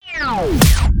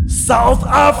South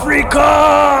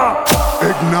Africa!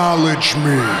 Acknowledge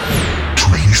me.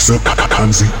 Teresa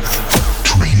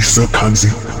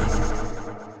Kanzi.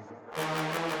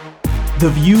 The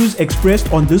views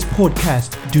expressed on this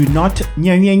podcast do not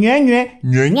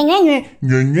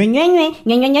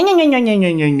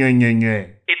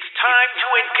It's time to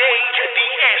engage the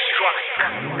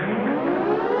airstrike.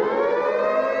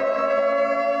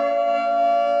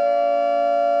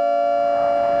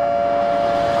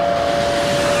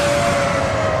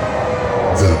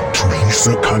 The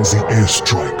Teresa Kanzi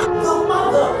airstrike. The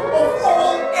mother of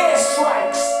all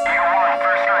airstrikes.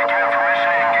 First strike, you have permission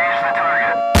to engage the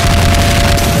target.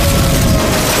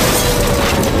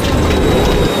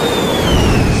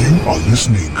 You are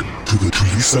listening to the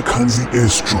Teresa Kanzi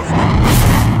airstrike.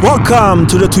 Welcome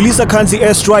to the Tulisa Kanzi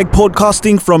Airstrike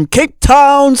podcasting from Cape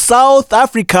Town, South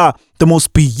Africa, the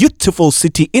most beautiful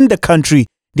city in the country.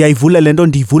 Ndiyayivula lento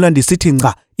ndiyivula ndisithi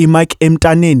ngqa imic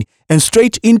emntaneni and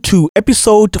straight into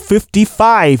episode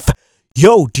 55.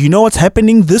 Yo, do you know what's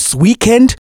happening this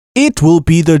weekend? It will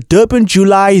be the Durban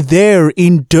July there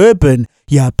in Durban.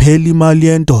 Yaphela imali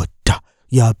yendoda.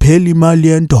 Yaphela imali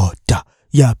yendoda.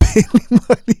 Yaphela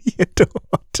imali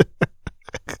yendoda.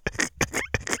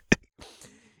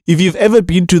 If you've ever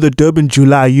been to the Durban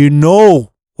July, you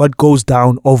know what goes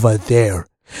down over there.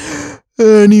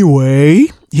 Anyway,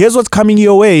 here's what's coming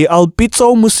your way. I'll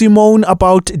bitso musimon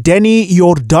about Danny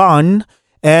Jordan,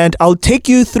 and I'll take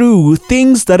you through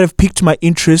things that have piqued my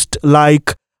interest,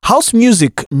 like house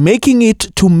music making it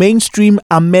to mainstream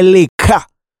America.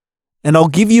 And I'll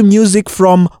give you music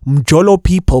from Mjolo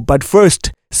people. But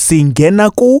first,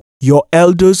 Singenako, your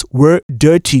elders were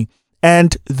dirty.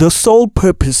 And the sole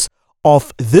purpose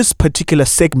of this particular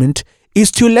segment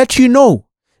is to let you know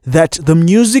that the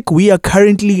music we are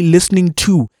currently listening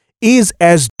to is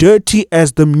as dirty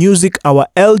as the music our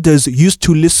elders used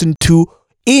to listen to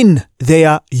in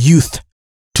their youth.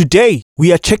 Today,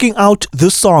 we are checking out the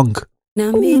song.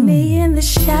 Now meet me in the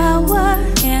shower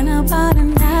in about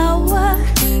an hour.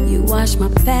 You wash my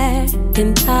back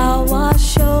and I'll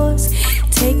wash yours.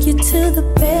 Take you to the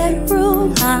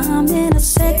bedroom. I'm in a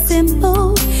sexy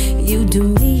mood. You do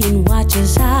me and watch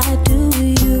as I do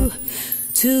you.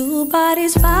 Two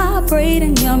bodies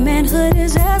vibrating, your manhood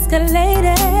is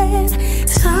escalated.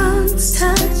 Tongues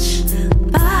touch,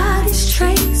 bodies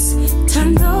trace.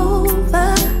 Turn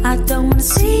over, I don't wanna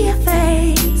see your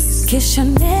face. Kiss your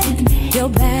neck, your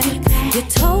back, your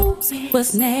toes.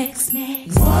 What's next?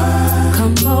 One,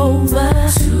 come over.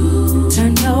 Two,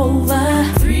 turn over.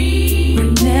 Three,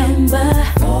 remember,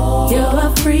 you're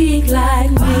a freak like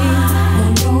me.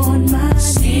 I'm on my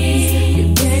knees,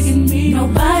 you're begging me.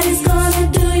 Nobody's gonna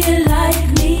do you like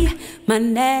me. My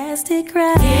nasty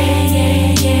cry.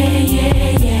 Yeah.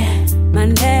 My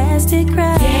nasty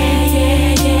cry.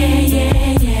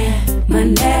 Yeah. My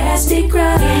nasty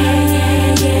cry.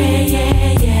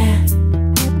 Yeah.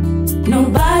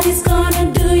 Nobody's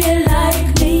gonna do you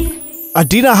like me.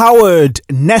 Adina Howard,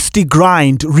 Nasty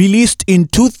Grind, released in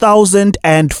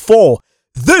 2004.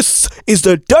 This is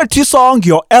the dirty song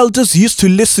your elders used to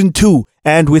listen to.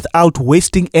 And without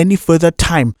wasting any further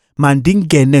time,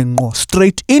 mandingene ngqo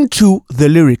straight into the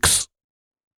lyrics.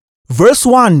 Verse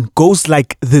 1 goes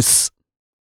like this.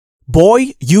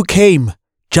 Boy, you came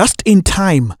just in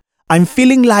time. I'm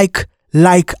feeling like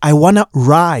I wanna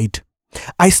ride.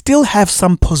 I still have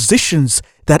some positions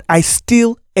that I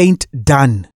still ain't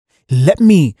done. Let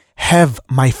me have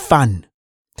my fun.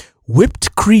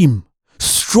 Whipped cream,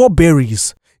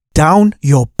 strawberries, down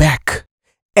your back.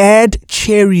 Add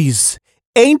cherries.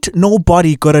 Ain't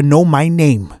nobody gotta know my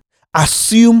name.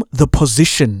 Assume the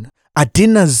position.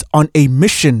 Adina's on a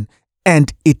mission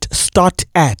and it start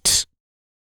at.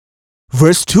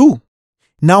 Verse 2.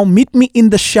 Now meet me in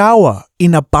the shower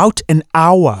in about an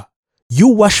hour. You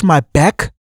wash my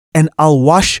back and I'll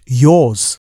wash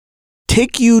yours.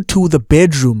 Take you to the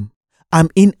bedroom. I'm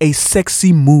in a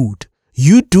sexy mood.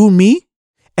 You do me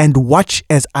and watch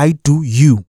as I do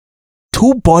you.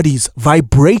 Two bodies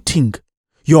vibrating.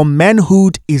 Your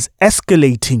manhood is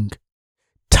escalating.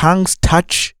 Tongues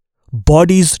touch,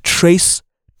 bodies trace,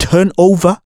 turn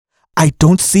over. I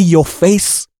don't see your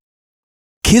face.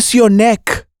 Kiss your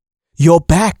neck, your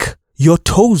back, your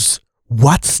toes.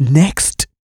 What's next?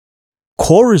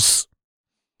 Chorus.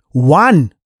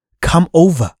 1. Come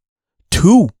over.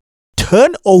 2.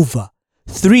 Turn over.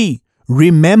 3.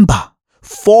 Remember.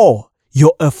 4.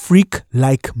 You're a freak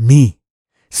like me.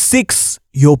 6.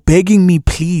 You're begging me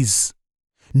please.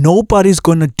 Nobody's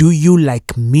gonna do you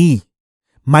like me.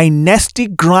 My nasty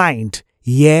grind.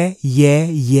 Yeah.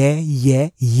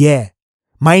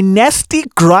 My nasty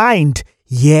grind.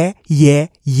 Yeah.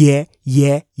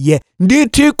 yeah.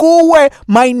 Ndithi kuwe,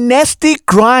 my nasty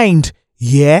grind.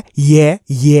 Yeah.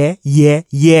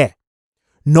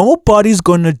 Nobody's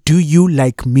gonna do you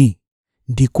like me.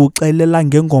 Ndikuxelela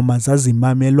ngengoma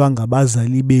zazimamelwa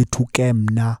ngabazali bethu ke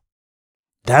mna.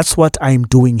 That's what I'm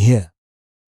doing here.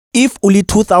 If uli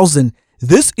 2000,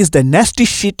 this is the nasty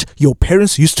shit your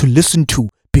parents used to listen to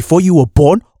before you were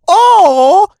born,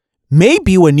 or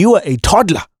maybe when you were a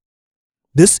toddler.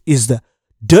 This is the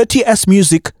dirty ass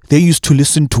music they used to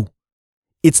listen to.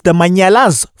 It's the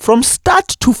manyalas from start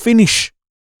to finish.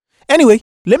 Anyway,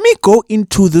 let me go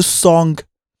into this song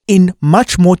in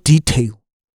much more detail.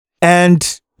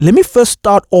 And let me first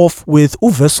start off with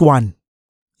verse 1.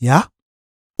 Yeah?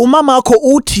 Umamako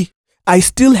uti, I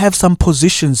still have some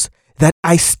positions that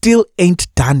I still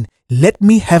ain't done. Let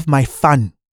me have my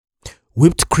fun.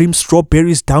 Whipped cream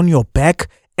strawberries down your back,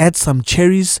 add some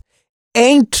cherries.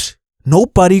 Ain't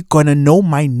nobody gonna know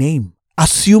my name.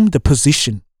 Assume the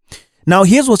position. Now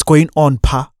here's what's going on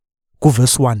pa,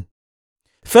 verse 1.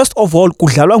 First of all,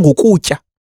 kudlalwa ngokutya.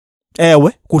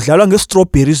 Ewe, kudlalwa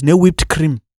nge-strawberries ne-whipped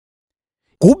cream.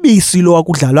 Kubisi lo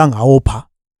akudlalwa ngawo pha.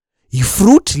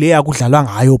 Yifruit le akudlalwa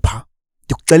ngayo pha.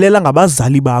 Ndikuxelela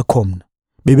ngabazali bakho mna.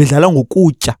 Bebedlala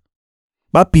ngokutya.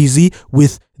 Ba busy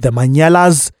with the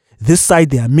manyalas. This side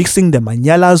they are mixing the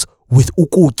manyalas with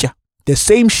ukutya. The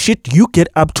same shit you get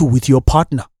up to with your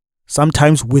partner.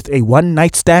 Sometimes with a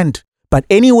one-night stand. But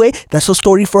anyway, that's a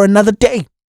story for another day.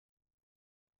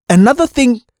 Another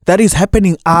thing that is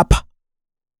happening up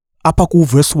ku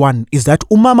verse 1 is that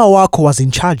umama wako was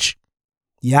in charge.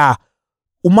 Yeah,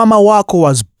 umama wako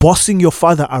was bossing your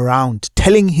father around,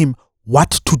 telling him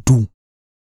what to do.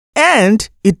 And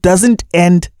it doesn't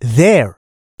end there.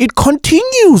 It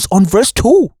continues on verse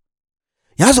 2.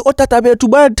 Yazi otata bethu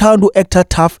bayathanda uact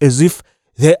tough as if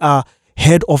they are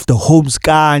head of the homes.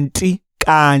 Kanti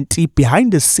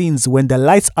behind the scenes when the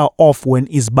lights are off, when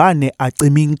izibane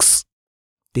aciminks,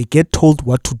 they get told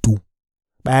what to do.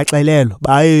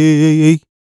 Bayaxelelwa,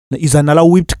 iza nala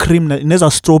whipped cream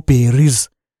neza strawberries.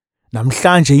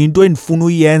 Namhlanje into endifuna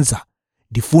uyenza,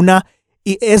 ndifuna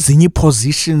ezinye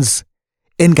positions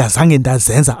engazange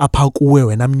ndazenza apha kuwe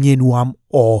wena mnyeni wam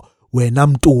or wena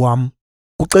mntu wam.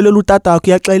 Uxelela utatakho,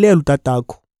 uyaxelela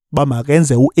utatakho ba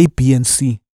makenze u-A, B and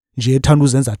C nje ethanda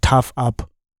uzenza tough up.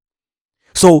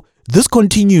 So this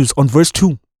continues on verse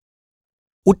 2.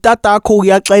 Utatakho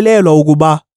uyaxelelwa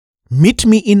ukuba meet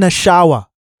me in a shower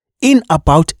in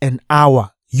about an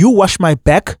hour. You wash my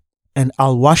back and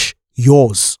I'll wash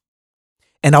yours.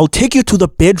 And I'll take you to the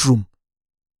bedroom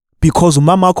because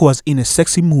umamako was in a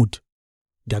sexy mood.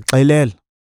 Ndiyaxelela.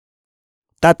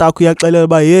 Tatakho uyaxelela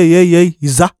ba hey,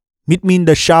 iza, meet me in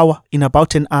the shower in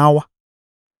about an hour.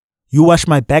 You wash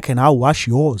my back and I'll wash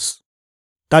yours.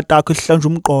 Tatakho ihlanje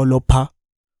umqolo pha.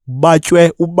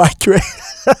 Ubatywe.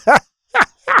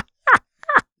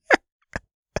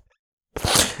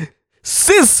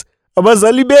 Sis,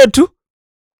 abazali bethu.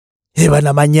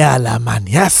 Bana manyala man.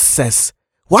 Yes, sis.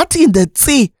 What in the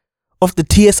T of the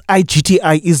TSI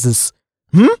GTI is this?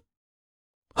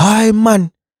 Hi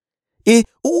man.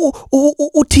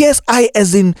 TSI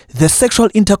as in the sexual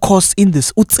intercourse in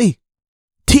this. Utsi.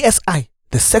 TSI,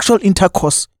 the sexual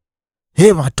intercourse.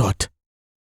 Hey my daughter.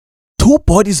 Two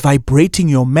bodies vibrating,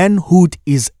 your manhood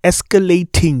is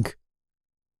escalating.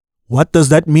 What does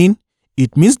that mean?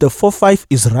 It means the 4-5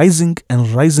 is rising and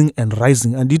rising and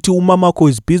rising. And iti umamako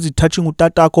is busy touching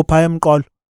utatako pa emqolo.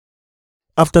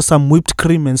 After some whipped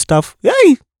cream and stuff.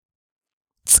 Yay!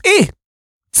 Tsi.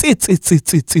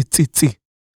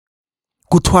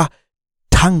 Kutwa,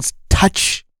 tongues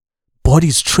touch,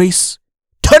 bodies trace.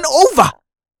 Turn over!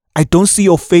 I don't see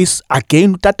your face.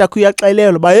 Again, utatako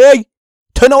uyaxelelwa ba hey!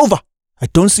 Turn over! I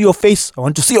don't see your face. I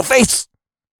want to see your face.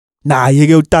 Nah,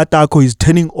 yeke utatako is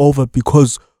turning over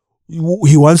because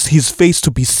he wants his face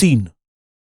to be seen.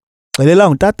 Xelela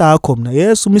utatako mna,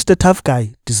 yes, Mr. Tough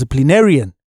Guy,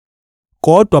 disciplinarian.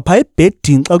 Kodwa pha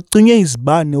ebedini xa kucinywe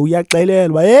izibane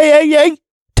uyaxelelwa, hey,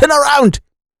 turn around.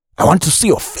 I want to see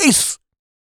your face.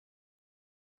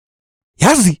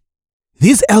 Yazi,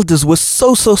 these elders were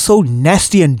so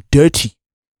nasty and dirty.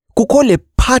 Kukho le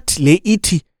part le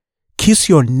iti, kiss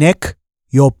your neck,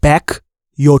 your back,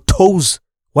 your toes.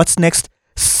 What's next?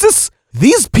 Sis,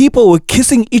 these people were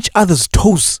kissing each other's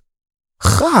toes.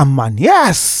 Man,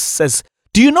 yes, says,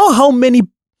 do you know how many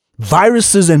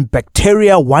viruses and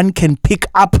bacteria one can pick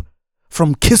up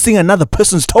from kissing another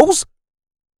person's toes?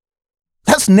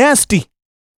 That's nasty.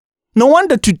 No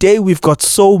wonder today we've got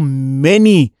so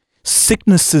many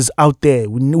sicknesses out there.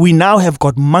 We now have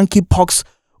got monkeypox.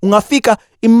 Ungafika,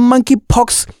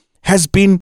 monkeypox has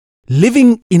been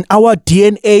living in our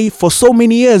DNA for so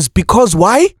many years. Because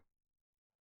why?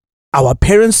 our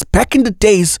parents back in the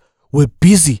days were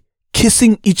busy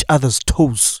kissing each other's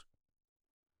toes.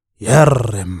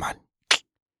 Yarre man.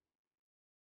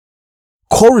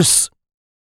 Chorus.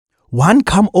 1,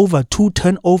 come over. 2,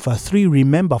 turn over. 3,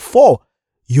 remember. 4,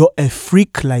 you're a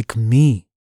freak like me.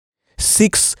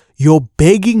 6, you're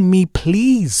begging me,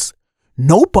 please.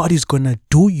 Nobody's gonna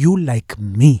do you like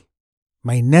me.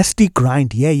 My nasty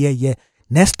grind. Yeah.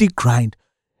 Nasty grind.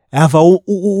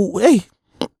 Hey.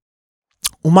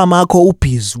 Umama akho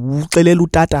ubhizi ucelela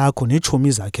utata akho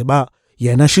nechomi zakhe ba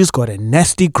yena she's got a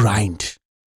nasty grind.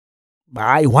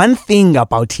 Bye. One thing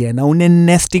about yena une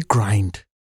nasty grind.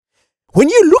 When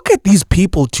you look at these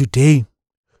people today,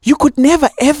 you could never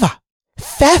ever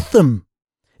fathom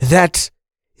that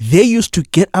they used to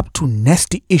get up to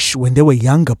nasty-ish when they were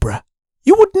younger, bruh.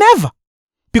 You would never.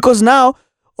 Because now,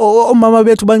 mama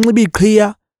bethu banxiba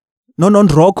iqhiya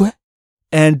nonondrogwe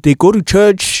and they go to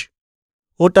church.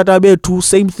 Otata bethu,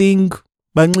 same thing.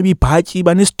 Banxiba ibhatyi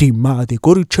banesidima. They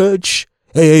go to church.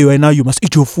 Hey, right now you must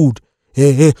eat your food.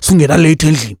 Hey, sungena late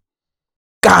endlini.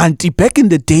 Kanti back in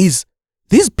the days,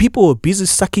 these people were busy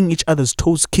sucking each other's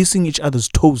toes, kissing each other's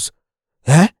toes.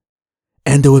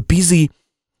 And they were busy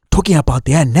talking about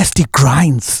their nasty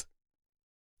grinds.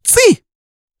 See?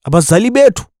 Abazali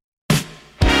bethu.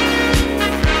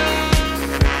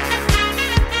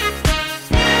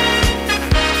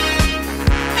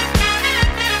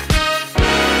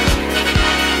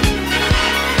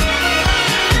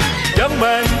 Young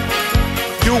man,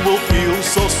 you will feel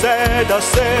so sad. I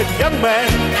said, young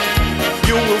man,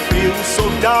 you will feel so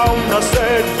down. I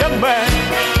said, young man,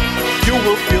 you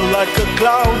will feel like a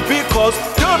clown because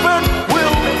Durban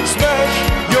will smash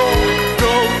your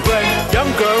girlfriend.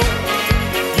 Young girl,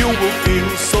 you will feel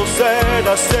so sad.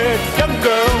 I said, young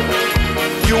girl,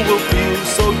 you will feel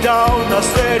so down. I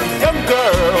said, young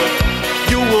girl,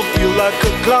 you will feel like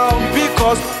a clown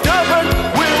because Durban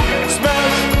will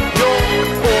smash your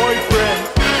boyfriend.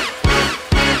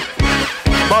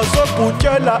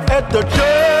 Bazokutshela at the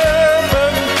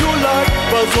Durban July.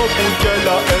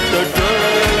 Bazokutshela at the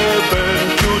Durban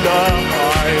July.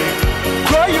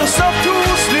 Cry yourself to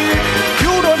sleep.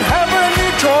 You don't have any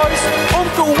choice.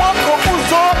 Umtu wako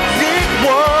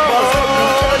uzodliwa.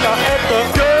 Bazokutshela at the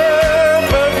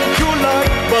Durban July.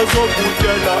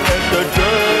 Bazokutshela at the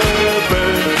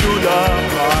Durban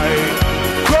July.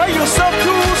 Cry yourself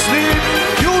to sleep.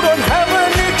 You don't have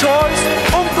any choice.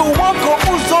 Umtu wako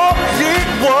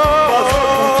uzodliwa.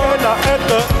 Bazokutshela at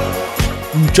the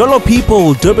Jolo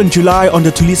people, Durban July on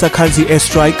the Tulisa Kanzi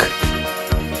airstrike.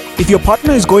 If your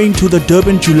partner is going to the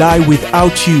Durban July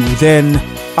without you, then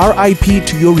RIP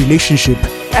to your relationship.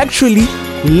 Actually,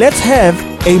 let's have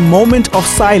a moment of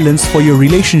silence for your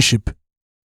relationship.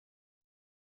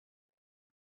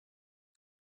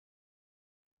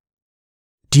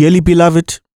 Dearly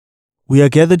beloved, we are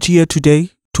gathered here today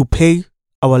to pay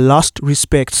our last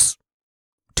respects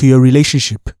to your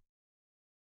relationship.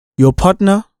 Your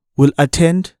partner will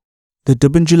attend the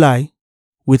Durban July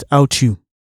without you.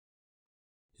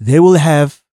 They will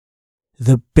have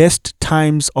the best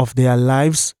times of their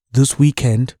lives this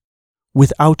weekend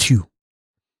without you.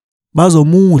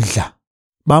 Bazomudla,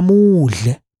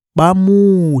 bamudle,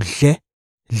 bamudle,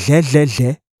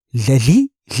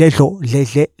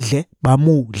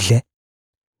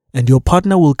 and your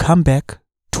partner will come back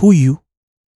to you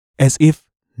as if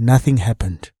nothing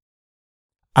happened.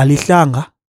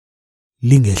 Alihlanga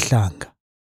lingehlanga.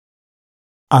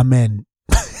 Amen.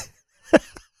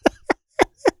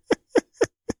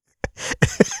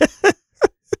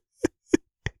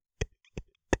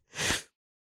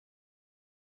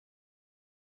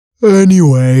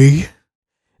 Anyway,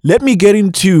 let me get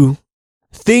into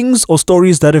things or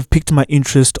stories that have piqued my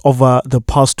interest over the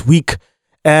past week.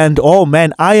 And oh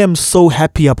man, I am so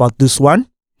happy about this one.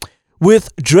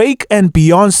 With Drake and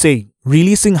Beyonce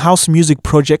releasing house music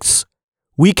projects,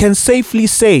 we can safely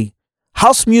say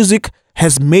house music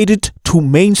has made it to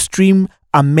mainstream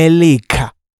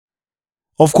America.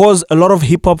 Of course, a lot of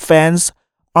hip-hop fans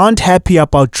aren't happy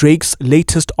about Drake's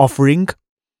latest offering.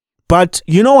 But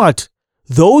you know what?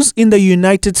 Those in the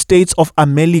United States of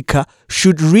America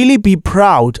should really be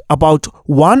proud about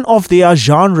one of their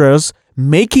genres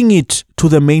making it to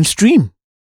the mainstream.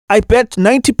 I bet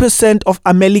 90% of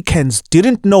Americans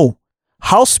didn't know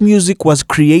house music was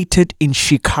created in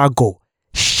Chicago,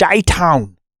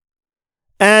 Chi-Town.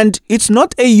 And it's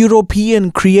not a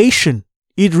European creation.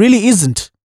 It really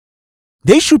isn't.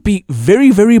 They should be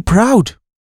very, very proud.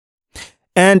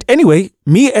 And anyway,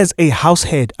 me as a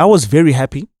househead, I was very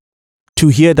happy to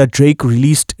hear that Drake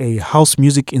released a house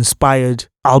music inspired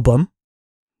album.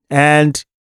 And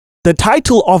the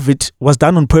title of it was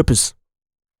done on purpose.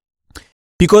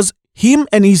 Because him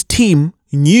and his team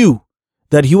knew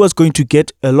that he was going to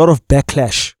get a lot of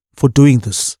backlash for doing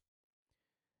this.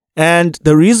 And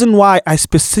the reason why I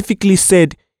specifically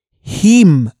said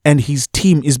him and his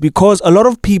team is because a lot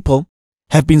of people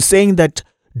have been saying that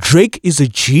Drake is a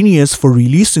genius for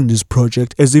releasing this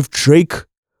project, as if Drake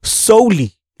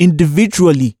solely,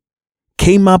 individually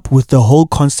came up with the whole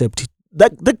concept.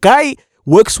 The guy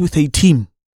works with a team.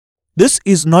 This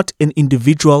is not an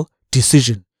individual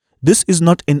decision. This is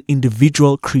not an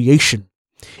individual creation.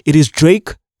 It is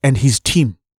Drake and his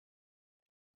team.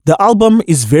 The album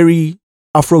is very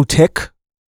Afro-tech.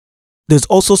 There's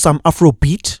also some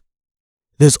Afrobeat.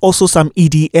 There's also some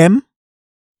EDM.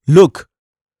 Look,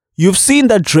 you've seen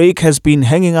that Drake has been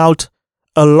hanging out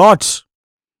a lot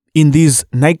in these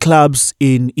nightclubs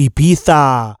in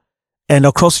Ibiza and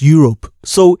across Europe.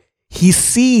 So he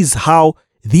sees how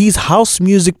these house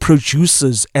music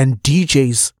producers and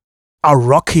DJs are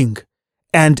rocking,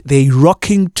 and they're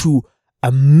rocking to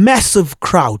a massive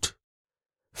crowd.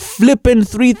 Flipping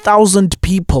 3,000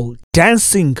 people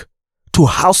dancing to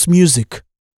house music.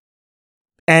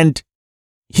 And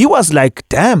he was like,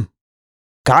 damn,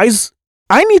 guys,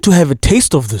 I need to have a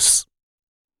taste of this.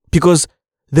 Because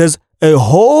there's a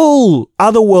whole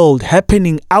other world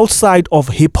happening outside of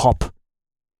hip-hop.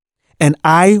 And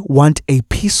I want a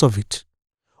piece of it.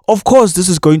 Of course, this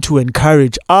is going to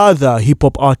encourage other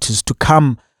hip-hop artists to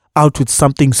come out with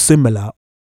something similar.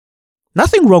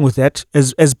 Nothing wrong with that.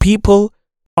 As people,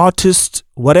 artists,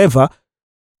 whatever,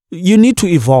 you need to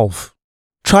evolve.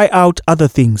 Try out other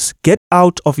things. Get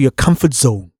out of your comfort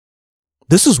zone.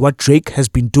 This is what Drake has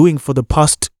been doing for the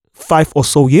past 5 or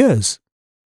so years.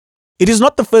 It is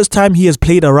not the first time he has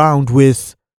played around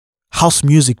with house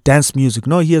music, dance music.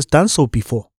 No, he has done so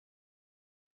before.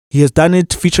 He has done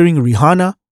it featuring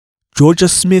Rihanna, Georgia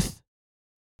Smith,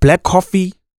 Black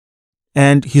Coffee,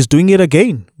 and he's doing it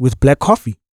again with Black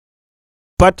Coffee.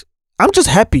 But I'm just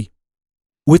happy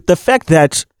with the fact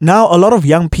that now a lot of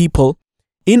young people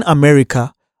in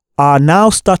America are now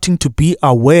starting to be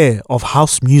aware of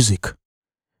house music.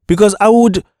 Because I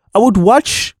would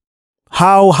watch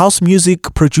how house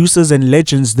music producers and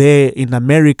legends there in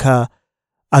America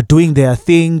are doing their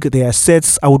thing, their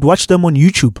sets. I would watch them on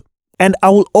YouTube. And I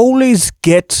will always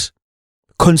get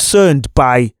concerned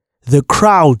by the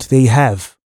crowd they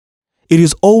have. It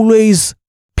is always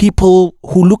people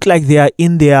who look like they are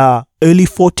in their early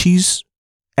 40s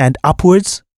and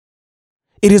upwards.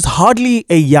 It is hardly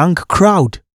a young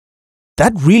crowd.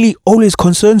 That really always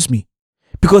concerns me.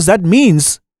 Because that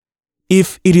means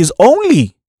if it is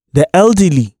only the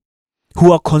elderly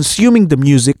who are consuming the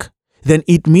music, then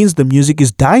it means the music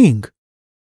is dying.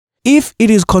 If it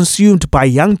is consumed by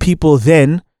young people,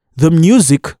 then the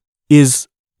music is,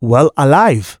 well,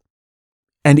 alive.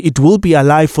 And it will be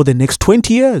alive for the next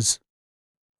 20 years.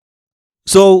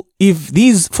 So if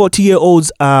these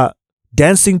 40-year-olds are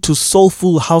dancing to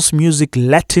soulful house music,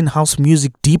 Latin house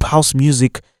music, deep house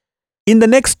music, in the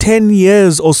next 10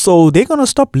 years or so, they're going to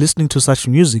stop listening to such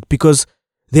music because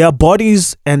their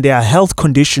bodies and their health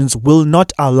conditions will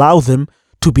not allow them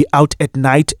to be out at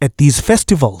night at these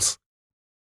festivals.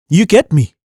 You get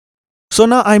me? So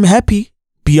now I'm happy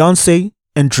Beyonce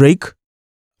and Drake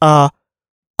are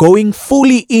going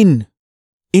fully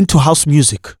into house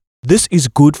music. This is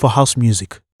good for house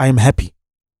music. I am happy.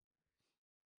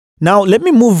 Now let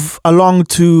me move along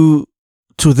to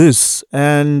this.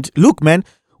 And look, man,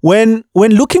 when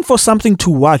looking for something to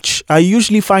watch, I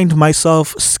usually find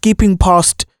myself skipping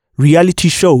past reality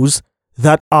shows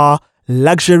that are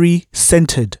luxury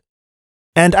centered.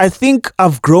 And I think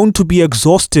I've grown to be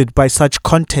exhausted by such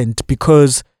content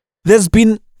because there's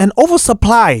been an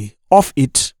oversupply of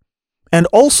it. And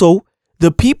also,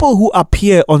 the people who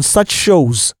appear on such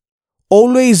shows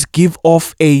always give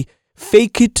off a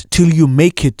fake it till you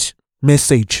make it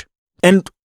message. And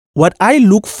what I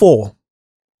look for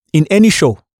in any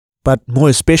show, but more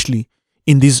especially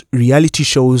in these reality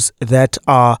shows that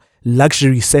are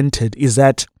luxury centered, is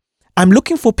that I'm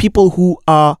looking for people who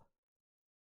are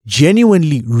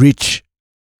genuinely rich.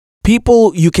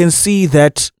 People you can see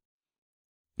that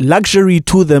luxury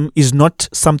to them is not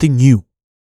something new.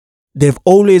 They've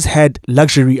always had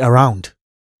luxury around.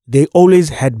 They always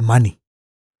had money.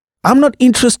 I'm not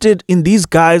interested in these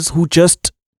guys who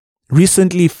just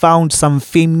recently found some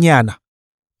fame nyana,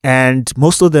 and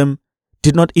most of them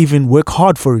did not even work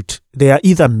hard for it. They are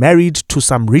either married to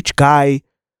some rich guy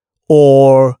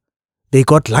or they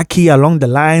got lucky along the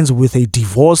lines with a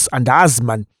divorce and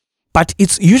husband. But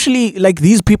it's usually like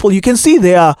these people, you can see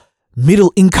they are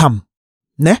middle income,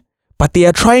 ne? But they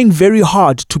are trying very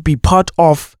hard to be part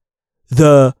of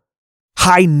the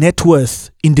high net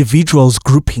worth individuals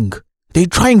grouping. They're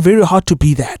trying very hard to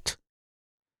be that.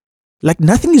 Like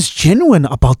nothing is genuine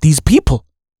about these people.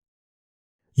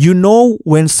 You know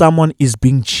when someone is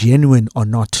being genuine or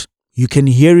not. You can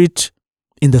hear it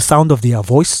in the sound of their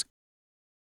voice.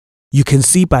 You can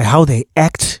see by how they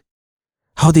act,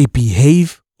 how they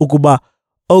behave. Ukuba,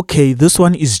 okay, this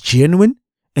one is genuine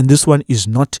and this one is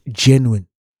not genuine.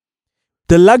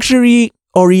 The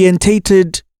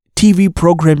luxury-orientated TV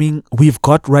programming we've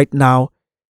got right now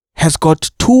has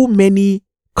got too many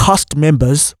cast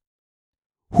members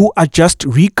who are just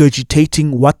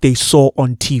regurgitating what they saw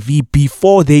on TV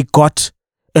before they got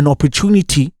an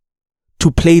opportunity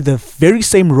to play the very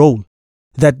same role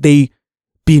that they've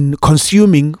been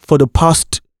consuming for the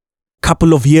past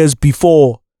couple of years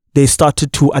before they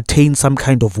started to attain some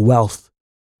kind of wealth.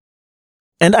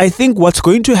 And I think what's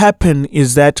going to happen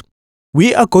is that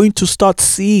we are going to start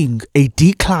seeing a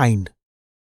decline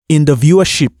in the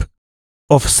viewership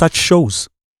of such shows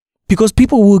because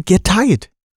people will get tired.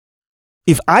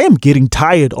 If I am getting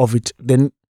tired of it,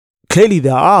 then clearly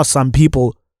there are some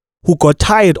people who got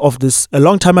tired of this a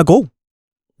long time ago.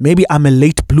 Maybe I'm a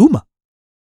late bloomer.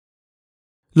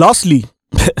 Lastly,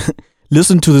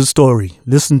 listen to the story.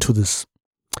 Listen to this.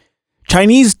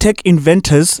 Chinese tech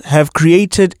inventors have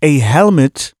created a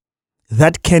helmet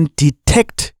that can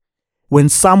detect when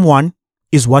someone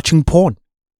is watching porn.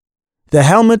 The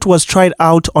helmet was tried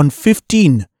out on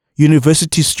 15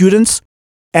 university students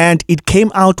and it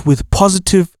came out with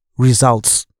positive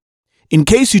results. In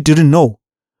case you didn't know,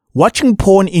 watching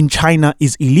porn in China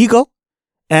is illegal,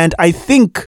 and I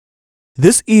think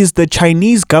this is the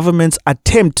Chinese government's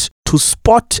attempt to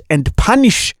spot and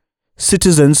punish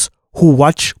citizens who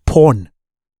watch porn.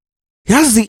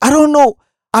 Yazi, I don't know,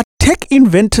 are tech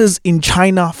inventors in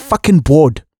China fucking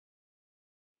bored?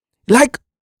 Like,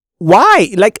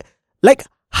 why? Like,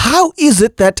 how is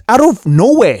it that out of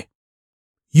nowhere,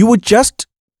 you would just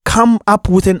come up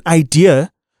with an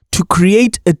idea to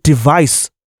create a device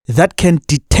that can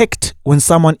detect when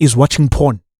someone is watching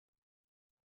porn?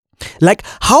 Like,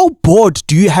 how bored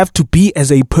do you have to be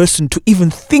as a person to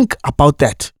even think about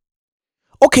that?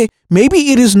 Okay,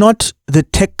 maybe it is not the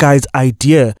tech guy's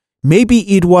idea.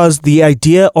 Maybe it was the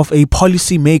idea of a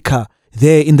policymaker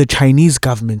there in the Chinese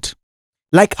government.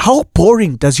 Like, how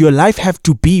boring does your life have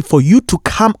to be for you to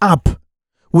come up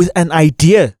with an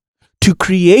idea to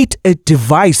create a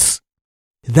device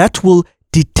that will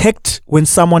detect when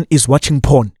someone is watching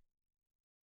porn?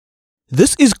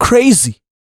 This is crazy,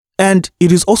 and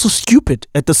it is also stupid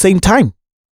at the same time.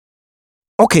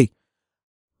 Okay,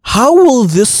 how will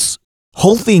this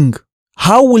whole thing,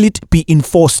 how will it be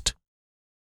enforced?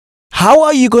 How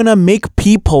are you going to make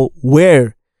people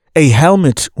wear a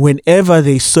helmet whenever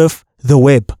they surf the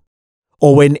web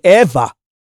or whenever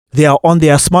they are on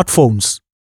their smartphones?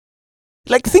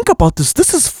 Like, think about this.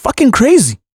 This is fucking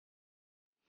crazy.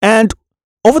 And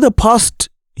over the past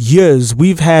years,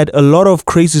 we've had a lot of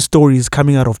crazy stories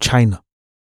coming out of China.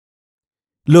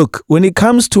 Look, when it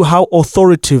comes to how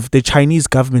authoritative the Chinese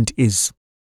government is,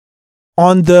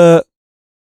 on the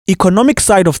economic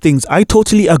side of things, I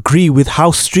totally agree with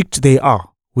how strict they are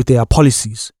with their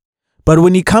policies. But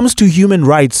when it comes to human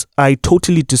rights, I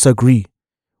totally disagree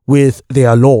with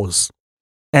their laws.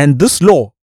 And this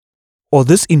law, or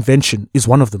this invention, is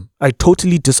one of them. I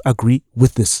totally disagree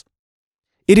with this.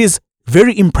 It is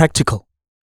very impractical.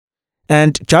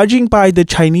 And judging by the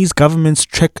Chinese government's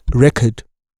track record,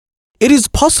 it is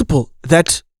possible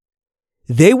that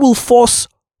they will force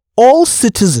all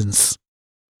citizens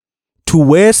to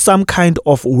wear some kind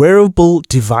of wearable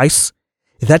device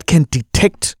that can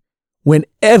detect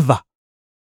whenever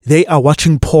they are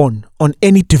watching porn on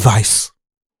any device.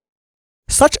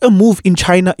 Such a move in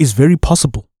China is very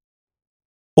possible.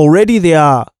 Already there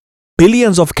are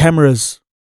billions of cameras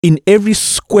in every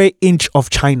square inch of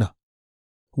China,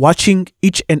 watching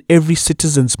each and every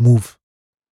citizen's move.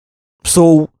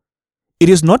 So it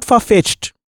is not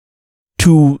far-fetched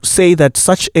to say that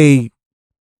such a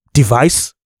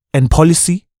device and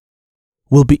policy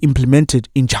will be implemented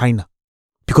in China,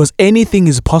 because anything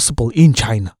is possible in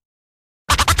China.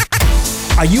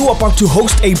 Are you about to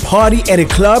host a party at a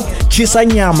club,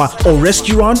 chisanyama, or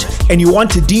restaurant, and you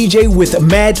want a DJ with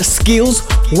mad skills?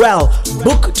 Well,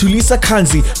 book Tulisa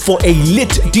Kanzi for a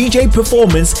lit DJ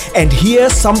performance and hear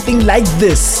something like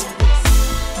this.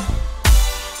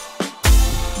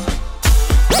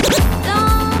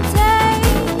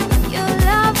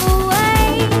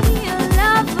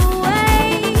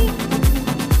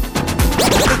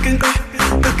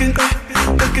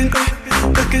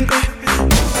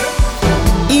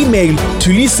 Email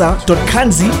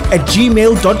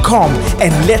tulisa.kanzi@gmail.com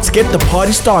and let's get the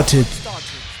party started.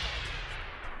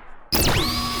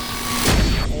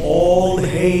 All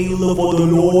hail for the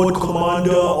Lord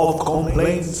Commander of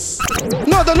Complaints.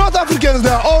 No, the North Africans, they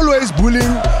are always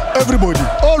bullying everybody.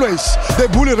 Always. They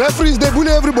bully referees, they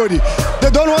bully everybody.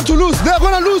 They don't want to lose. They're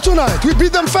going to lose tonight. We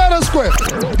beat them fair and square.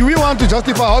 Do we want to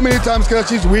justify how many times Kaizer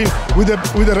Chiefs win with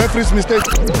the referee's mistake?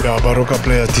 Yeah, Baroka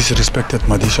players disrespected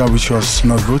Madisha, which was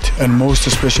not good. And most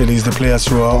especially is the players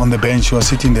who are on the bench, who are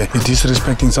sitting there. You're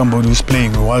disrespecting somebody who's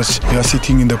playing whilst you are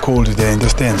sitting in the cold there in the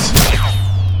stands.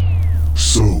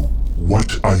 So,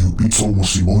 what are you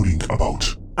Bitsomo moaning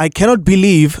about? I cannot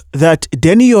believe that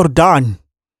Danny Jordan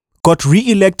got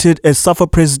re-elected as SAFA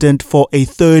president for a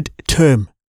third term.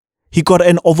 He got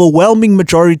an overwhelming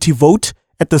majority vote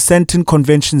at the Sandton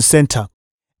Convention Center.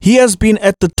 He has been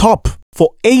at the top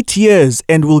for 8 years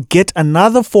and will get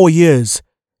another 4 years.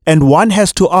 And one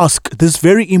has to ask this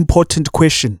very important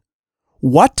question.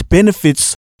 What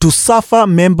benefits do SAFA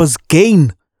members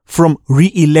gain from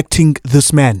re-electing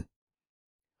this man?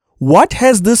 What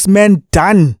has this man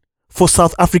done for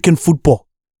South African football?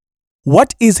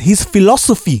 What is his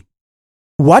philosophy?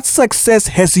 What success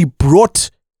has he brought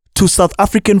to South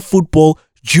African football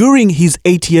during his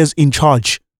 8 years in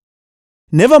charge?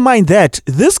 Never mind that,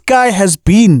 this guy has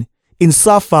been in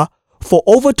SAFA for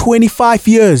over 25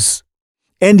 years.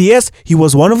 And yes, he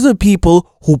was one of the people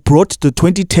who brought the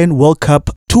 2010 World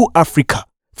Cup to Africa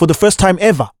for the first time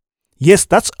ever. Yes,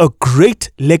 that's a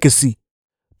great legacy.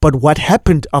 But what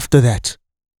happened after that?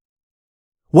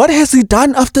 What has he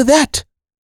done after that?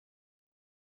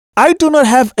 I do not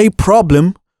have a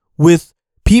problem with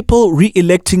people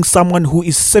re-electing someone who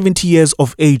is 70 years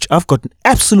of age. I've got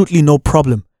absolutely no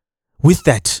problem with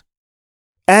that.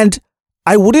 And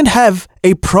I wouldn't have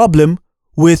a problem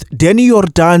with Danny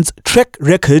Jordan's track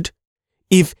record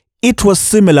if it was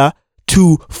similar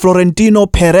to Florentino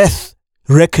Perez's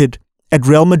record at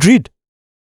Real Madrid.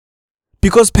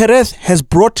 Because Perez has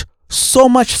brought so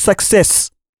much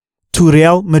success to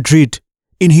Real Madrid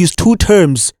in his 2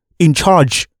 terms in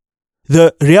charge.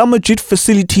 The Real Madrid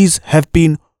facilities have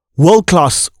been world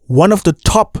class, one of the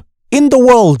top in the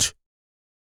world.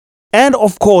 And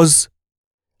of course,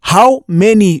 how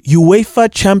many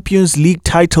UEFA Champions League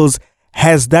titles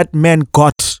has that man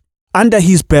got under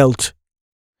his belt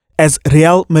as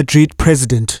Real Madrid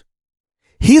president?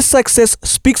 His success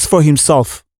speaks for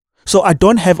himself. So I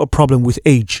don't have a problem with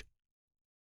age.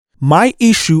 My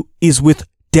issue is with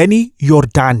Danny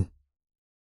Jordan.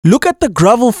 Look at the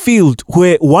gravel field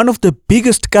where one of the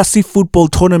biggest Kasi football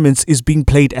tournaments is being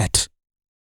played at.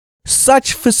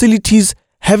 Such facilities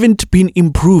haven't been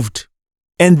improved.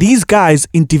 And these guys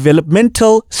in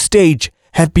developmental stage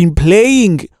have been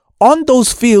playing on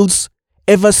those fields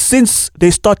ever since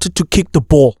they started to kick the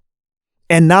ball.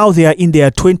 And now they are in their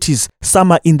 20s,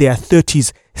 some are in their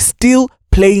 30s, still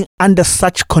playing under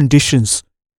such conditions.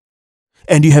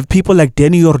 And you have people like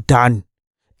Danny Jordan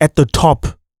at the top,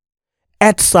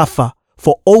 at SAFA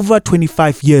for over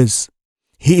 25 years.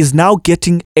 He is now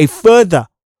getting a further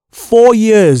 4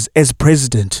 years as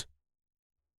president.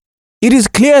 It is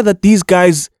clear that these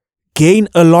guys gain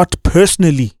a lot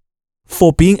personally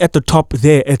for being at the top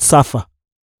there at SAFA.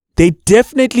 They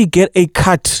definitely get a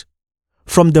cut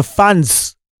from the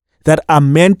funds that are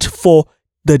meant for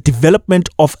the development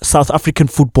of South African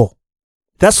football.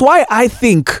 That's why I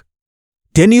think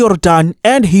Danny Jordan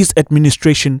and his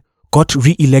administration got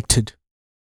re-elected.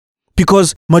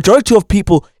 Because majority of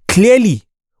people clearly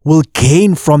will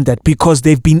gain from that because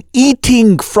they've been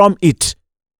eating from it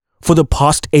for the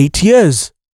past 8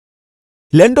 years.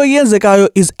 Lendo yenzekayo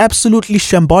is absolutely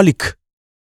shambolic.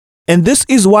 And this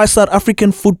is why South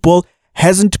African football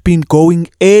hasn't been going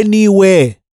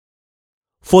anywhere.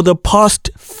 For the past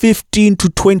 15 to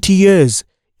 20 years,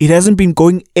 it hasn't been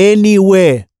going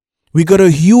anywhere. We got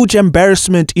a huge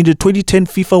embarrassment in the 2010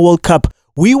 FIFA World Cup.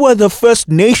 We were the first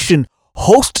nation,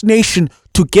 host nation,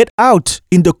 to get out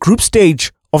in the group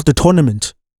stage of the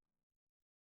tournament.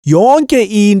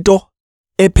 Yonke into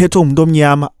ephethwe umuntu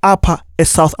omnyama apha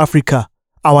eSouth Africa,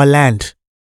 our land,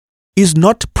 is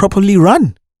not properly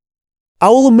run. I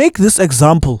will make this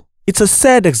example. It's a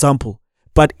sad example,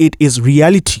 but it is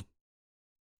reality.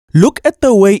 Look at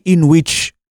the way in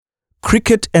which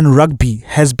cricket and rugby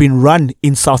has been run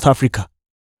in South Africa.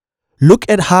 Look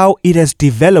at how it has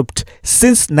developed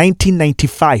since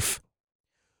 1995.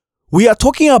 We are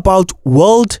talking about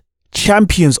world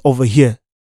champions over here.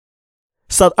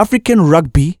 South African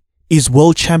rugby is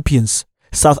world champions.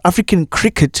 South African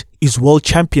cricket is world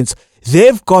champions.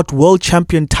 They've got world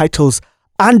champion titles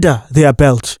under their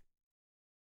belt.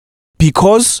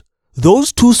 Because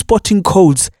those 2 sporting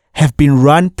codes have been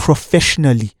run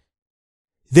professionally.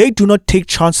 They do not take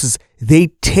chances. They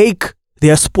take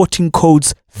their sporting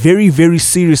codes very, very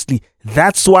seriously.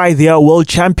 That's why they are world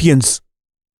champions.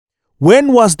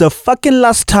 When was the fucking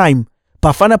last time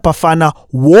Bafana Bafana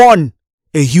won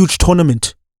a huge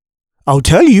tournament? I'll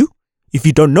tell you, if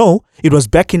you don't know, it was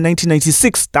back in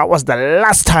 1996. That was the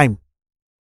last time.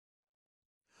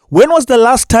 When was the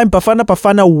last time Bafana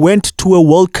Bafana went to a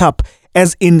World Cup,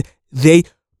 as in they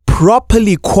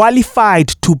properly qualified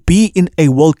to be in a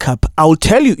World Cup? I'll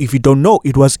tell you, if you don't know,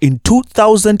 it was in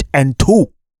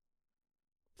 2002.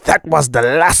 That was the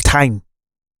last time.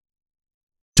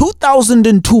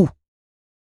 2002.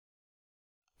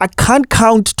 I can't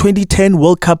count 2010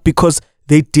 World Cup because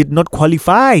they did not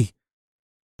qualify.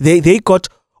 They got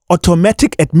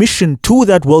automatic admission to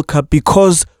that World Cup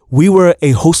because we were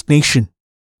a host nation.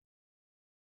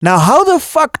 Now, how the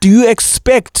fuck do you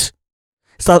expect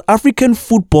South African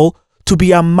football to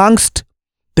be amongst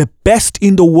the best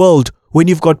in the world when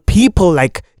you've got people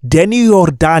like Danny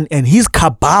Jordan and his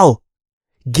cabal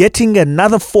getting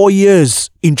another 4 years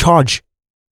in charge?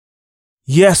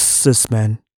 Yes, sis,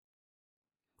 man.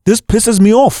 This pisses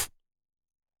me off.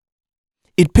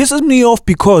 It pisses me off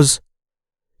because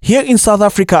here in South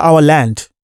Africa, our land,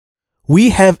 we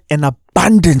have an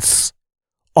abundance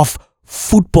of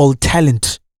football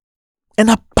talent. An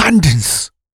abundance.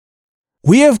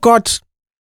 We have got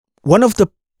one of the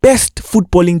best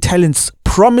footballing talents,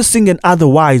 promising and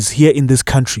otherwise, here in this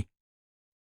country.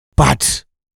 But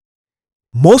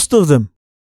most of them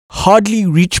hardly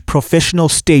reach professional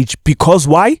stage because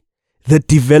why? The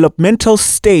developmental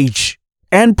stage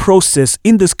and process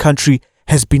in this country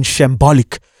has been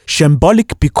shambolic.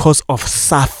 Shambolic because of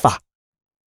SAFA.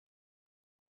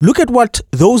 Look at what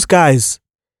those guys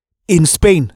in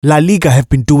Spain, La Liga, have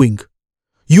been doing.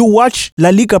 You watch La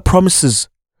Liga promises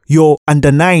your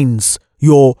under 9s,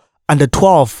 your under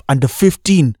 12, under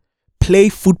 15 play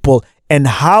football, and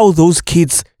how those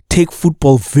kids take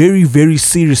football very, very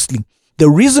seriously. The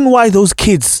reason why those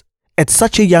kids at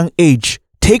such a young age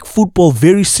take football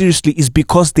very seriously is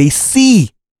because they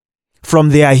see from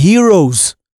their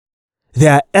heroes,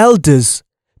 their elders,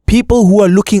 people who are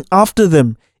looking after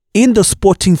them in the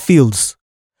sporting fields,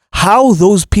 how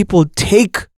those people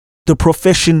take the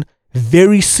profession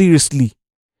very seriously.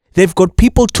 They've got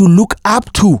people to look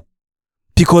up to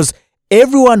because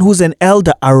everyone who's an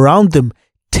elder around them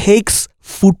takes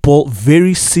football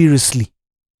very seriously.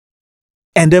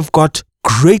 And they've got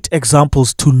great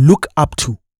examples to look up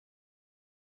to.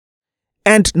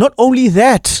 And not only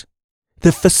that,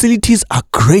 the facilities are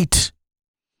great.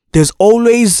 There's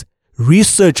always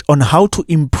research on how to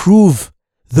improve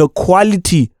the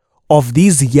quality of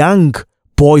these young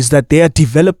boys that they are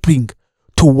developing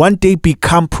to one day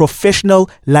become professional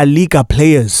La Liga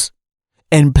players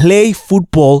and play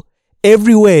football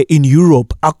everywhere in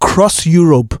Europe, across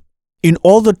Europe, in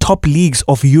all the top leagues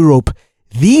of Europe.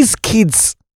 These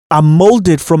kids are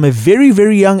molded from a very,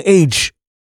 very young age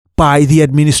by the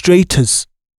administrators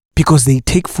because they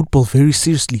take football very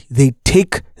seriously. They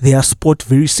take their sport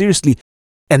very seriously.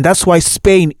 And that's why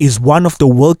Spain is one of the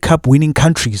World Cup winning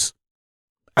countries.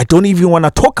 I don't even want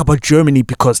to talk about Germany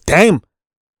because, damn,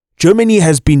 Germany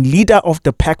has been leader of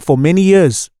the pack for many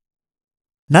years.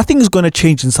 Nothing is going to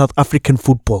change in South African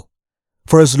football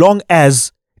for as long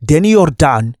as Danny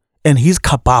Jordan and his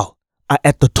cabal are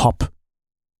at the top.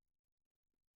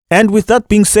 And with that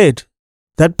being said,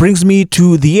 that brings me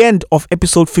to the end of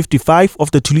episode 55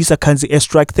 of the Thulisa Khanzi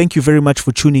Airstrike. Thank you very much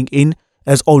for tuning in.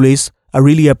 As always, I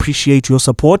really appreciate your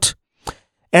support.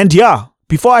 And yeah,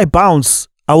 before I bounce,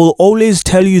 I will always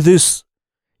tell you this.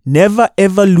 Never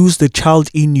ever lose the child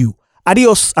in you.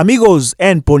 Adios, amigos,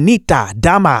 and bonita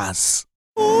damas.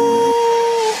 Don't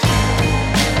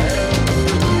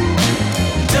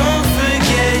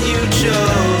forget you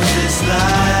chose this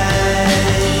life.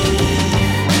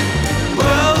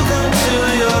 Welcome to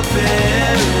your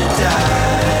paradise.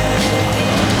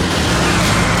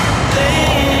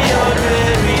 Lay or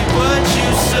bury what you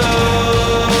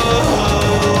sow.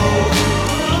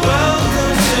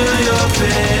 Welcome to your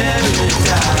paradise.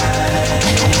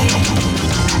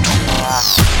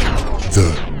 The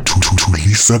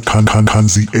Thulisa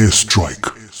Khanzi Airstrike.